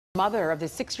Mother of the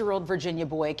 6-year-old Virginia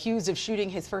boy accused of shooting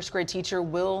his first-grade teacher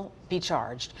will be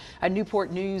charged. A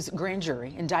Newport News grand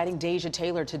jury indicting Deja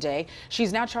Taylor today.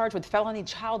 She's now charged with felony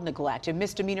child neglect and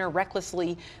misdemeanor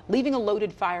recklessly leaving a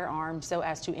loaded firearm so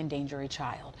as to endanger a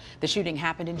child. The shooting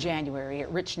happened in January at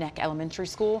Rich Neck Elementary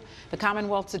School. The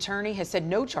Commonwealth's attorney has said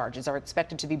no charges are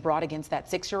expected to be brought against that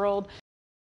 6-year-old.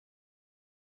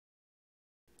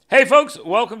 Hey folks,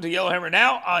 welcome to Yellowhammer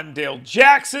Now. I'm Dale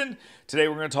Jackson. Today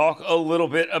we're going to talk a little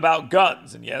bit about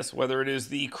guns. And yes, whether it is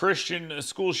the Christian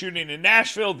school shooting in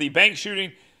Nashville, the bank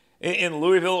shooting in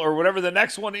Louisville, or whatever the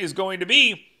next one is going to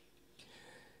be,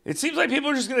 it seems like people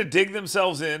are just going to dig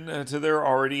themselves in to their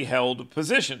already held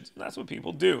positions. And that's what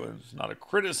people do. And it's not a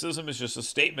criticism, it's just a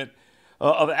statement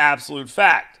of absolute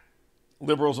fact.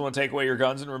 Liberals want to take away your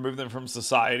guns and remove them from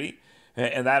society,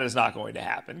 and that is not going to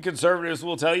happen. Conservatives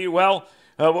will tell you, well,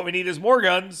 what we need is more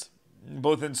guns,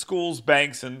 both in schools,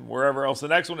 banks, and wherever else the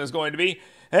next one is going to be.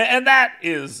 And that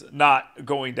is not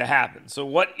going to happen. So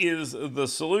what is the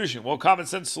solution? Well, common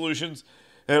sense solutions,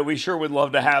 we sure would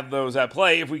love to have those at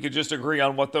play if we could just agree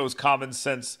on what those common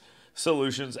sense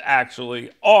solutions actually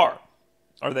are.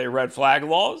 Are they red flag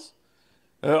laws?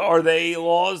 Are they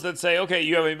laws that say, okay,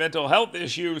 you have a mental health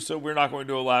issue, so we're not going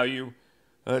to allow you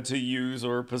to use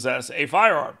or possess a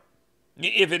firearm?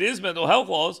 If it is mental health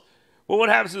laws, well, what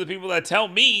happens to the people that tell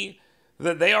me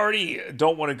that they already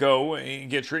don't want to go and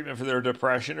get treatment for their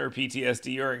depression or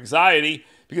PTSD or anxiety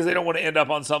because they don't want to end up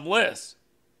on some list?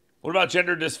 What about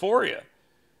gender dysphoria?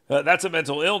 That's a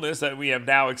mental illness that we have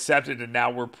now accepted and now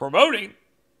we're promoting.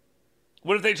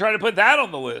 What if they try to put that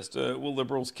on the list? Will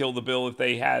liberals kill the bill if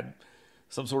they had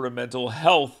some sort of mental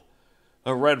health,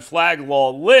 a red flag law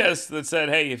list that said,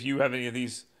 hey, if you have any of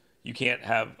these, you can't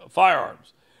have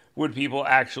firearms? Would people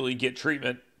actually get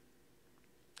treatment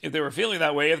if they were feeling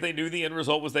that way, if they knew the end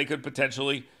result was they could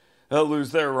potentially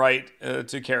lose their right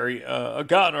to carry a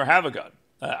gun or have a gun?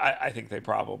 I think they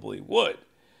probably would.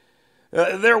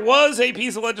 There was a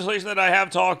piece of legislation that I have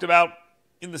talked about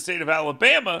in the state of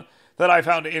Alabama that I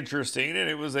found interesting, and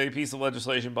it was a piece of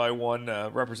legislation by one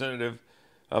Representative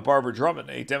Barbara Drummond,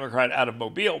 a Democrat out of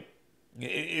Mobile.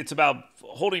 It's about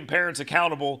holding parents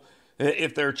accountable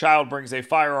if their child brings a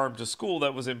firearm to school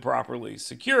that was improperly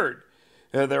secured.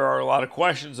 There are a lot of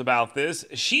questions about this.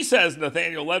 She says,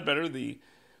 Nathaniel Ledbetter, the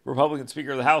Republican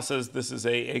Speaker of the House, says this is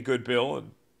a good bill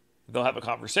and they'll have a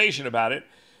conversation about it.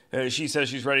 She says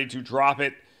she's ready to drop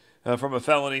it from a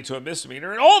felony to a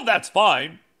misdemeanor, and all of that's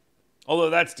fine, although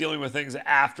that's dealing with things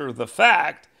after the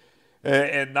fact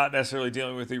and not necessarily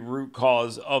dealing with the root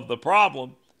cause of the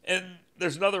problem. And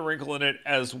there's another wrinkle in it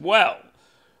as well.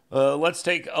 Let's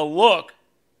take a look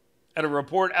at a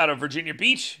report out of Virginia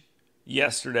Beach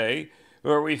yesterday,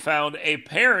 where we found a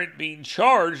parent being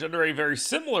charged under a very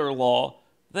similar law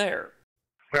there.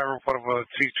 Report of a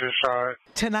teacher shot.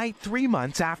 Tonight, 3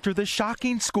 months after the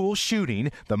shocking school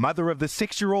shooting, the mother of the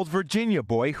 6-year-old Virginia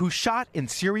boy who shot and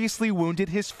seriously wounded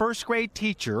his first-grade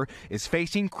teacher is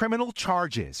facing criminal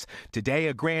charges. Today,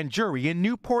 a grand jury in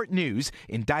Newport News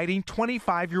indicting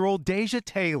 25-year-old Deja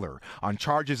Taylor on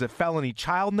charges of felony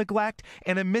child neglect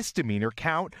and a misdemeanor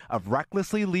count of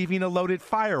recklessly leaving a loaded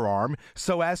firearm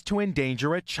so as to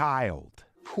endanger a child.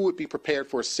 Who would be prepared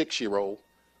for a 6-year-old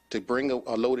to bring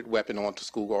a loaded weapon onto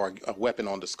school or a weapon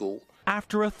onto school?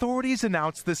 After authorities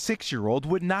announced the 6-year-old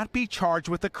would not be charged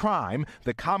with a crime,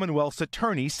 the Commonwealth's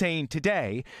attorney saying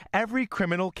today, every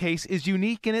criminal case is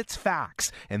unique in its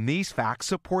facts, and these facts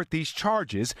support these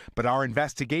charges, but our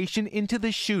investigation into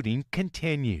the shooting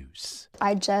continues.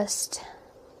 I just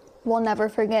will never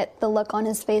forget the look on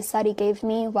his face that he gave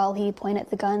me while he pointed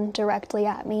the gun directly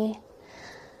at me.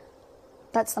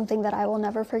 That's something that I will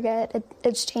never forget.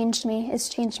 It's changed me. It's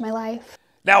changed my life.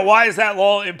 Now, why is that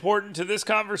law important to this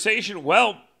conversation?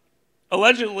 Well,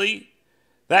 allegedly,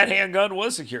 that handgun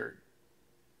was secured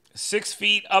 6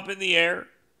 feet up in the air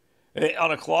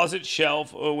on a closet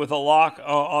shelf with a lock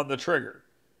on the trigger.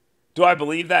 Do I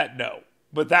believe that? No.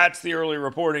 But that's the early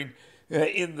reporting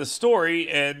in the story.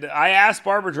 And I asked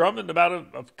Barbara Drummond about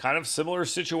a kind of similar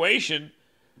situation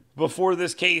before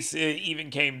this case even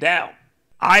came down.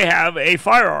 I have a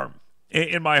firearm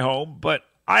in my home, but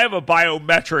I have a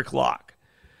biometric lock.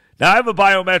 Now, I have a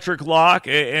biometric lock,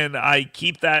 and I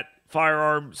keep that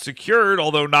firearm secured,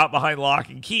 although not behind lock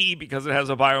and key, because it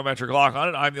has a biometric lock on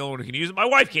it. I'm the only one who can use it. My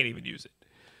wife can't even use it.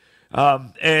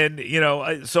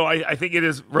 So I think it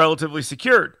is relatively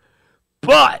secured.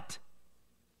 But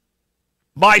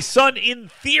my son, in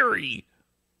theory,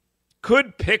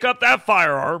 could pick up that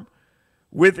firearm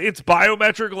with its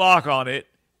biometric lock on it,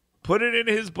 put it in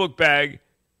his book bag,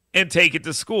 and take it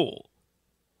to school.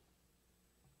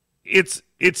 it's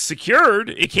secured.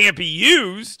 It can't be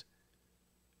used.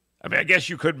 I mean, I guess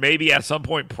you could maybe at some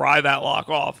point pry that lock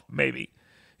off. Maybe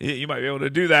you might be able to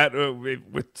do that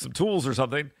with some tools or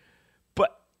something.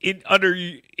 But in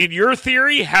your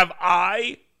theory, have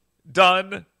I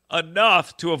done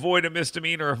enough to avoid a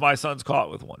misdemeanor if my son's caught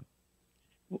with one?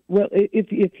 Well,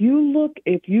 if you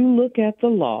look at the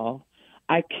law,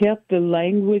 I kept the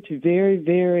language very,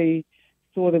 very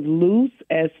sort of loose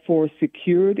as for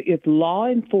secured. If law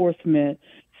enforcement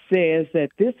says that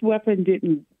this weapon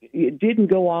didn't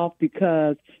go off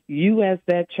because you as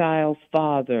that child's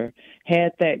father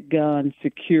had that gun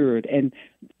secured, and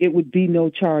it would be no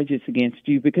charges against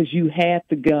you because you had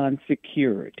the gun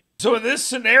secured. So in this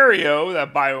scenario,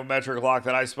 that biometric lock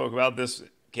that I spoke about, this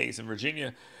case in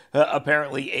Virginia,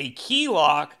 apparently a key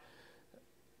lock,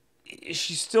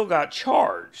 she still got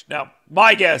charged. Now,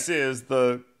 my guess is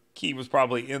the key was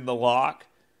probably in the lock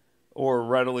or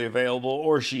readily available,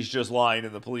 or she's just lying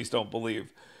and the police don't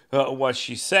believe what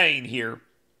she's saying here.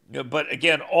 But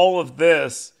again, all of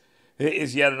this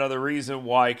is yet another reason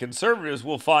why conservatives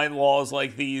will find laws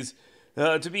like these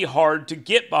to be hard to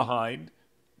get behind,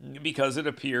 because it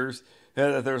appears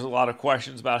that there's a lot of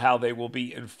questions about how they will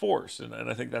be enforced. And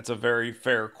I think that's a very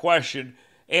fair question,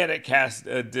 and it casts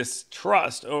a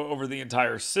distrust over the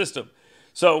entire system.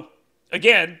 So,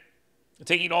 again,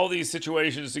 taking all these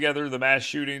situations together, the mass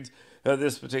shootings,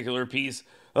 this particular piece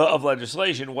of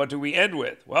legislation, what do we end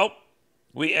with? Well,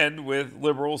 we end with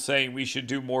liberals saying we should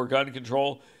do more gun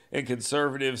control and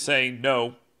conservatives saying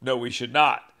no, we should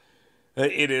not.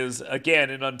 It is, again,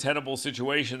 an untenable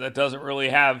situation that doesn't really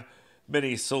have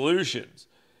many solutions.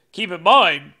 Keep in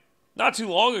mind, not too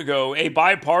long ago, a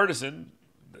bipartisan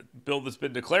bill that's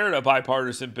been declared a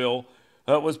bipartisan bill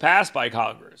was passed by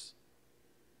Congress.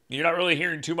 You're not really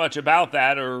hearing too much about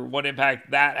that or what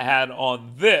impact that had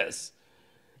on this.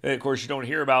 And of course, you don't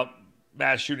hear about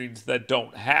mass shootings that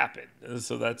don't happen.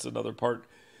 So that's another part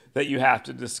that you have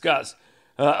to discuss.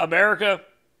 America,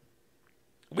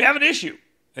 we have an issue.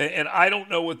 And I don't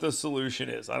know what the solution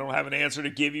is. I don't have an answer to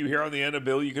give you here on the end, a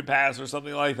bill you could pass or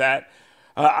something like that.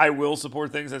 I will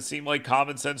support things that seem like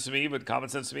common sense to me, but common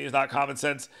sense to me is not common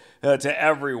sense to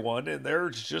everyone. And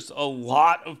there's just a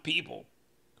lot of people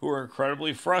who are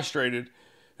incredibly frustrated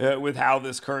with how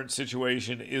this current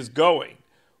situation is going.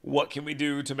 What can we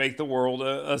do to make the world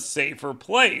a safer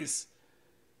place?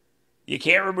 You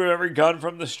can't remove every gun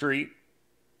from the street.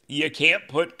 You can't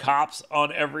put cops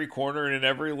on every corner and in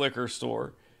every liquor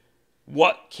store.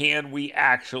 What can we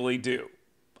actually do?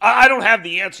 I don't have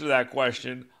the answer to that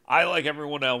question. I, like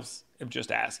everyone else, am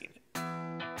just asking it.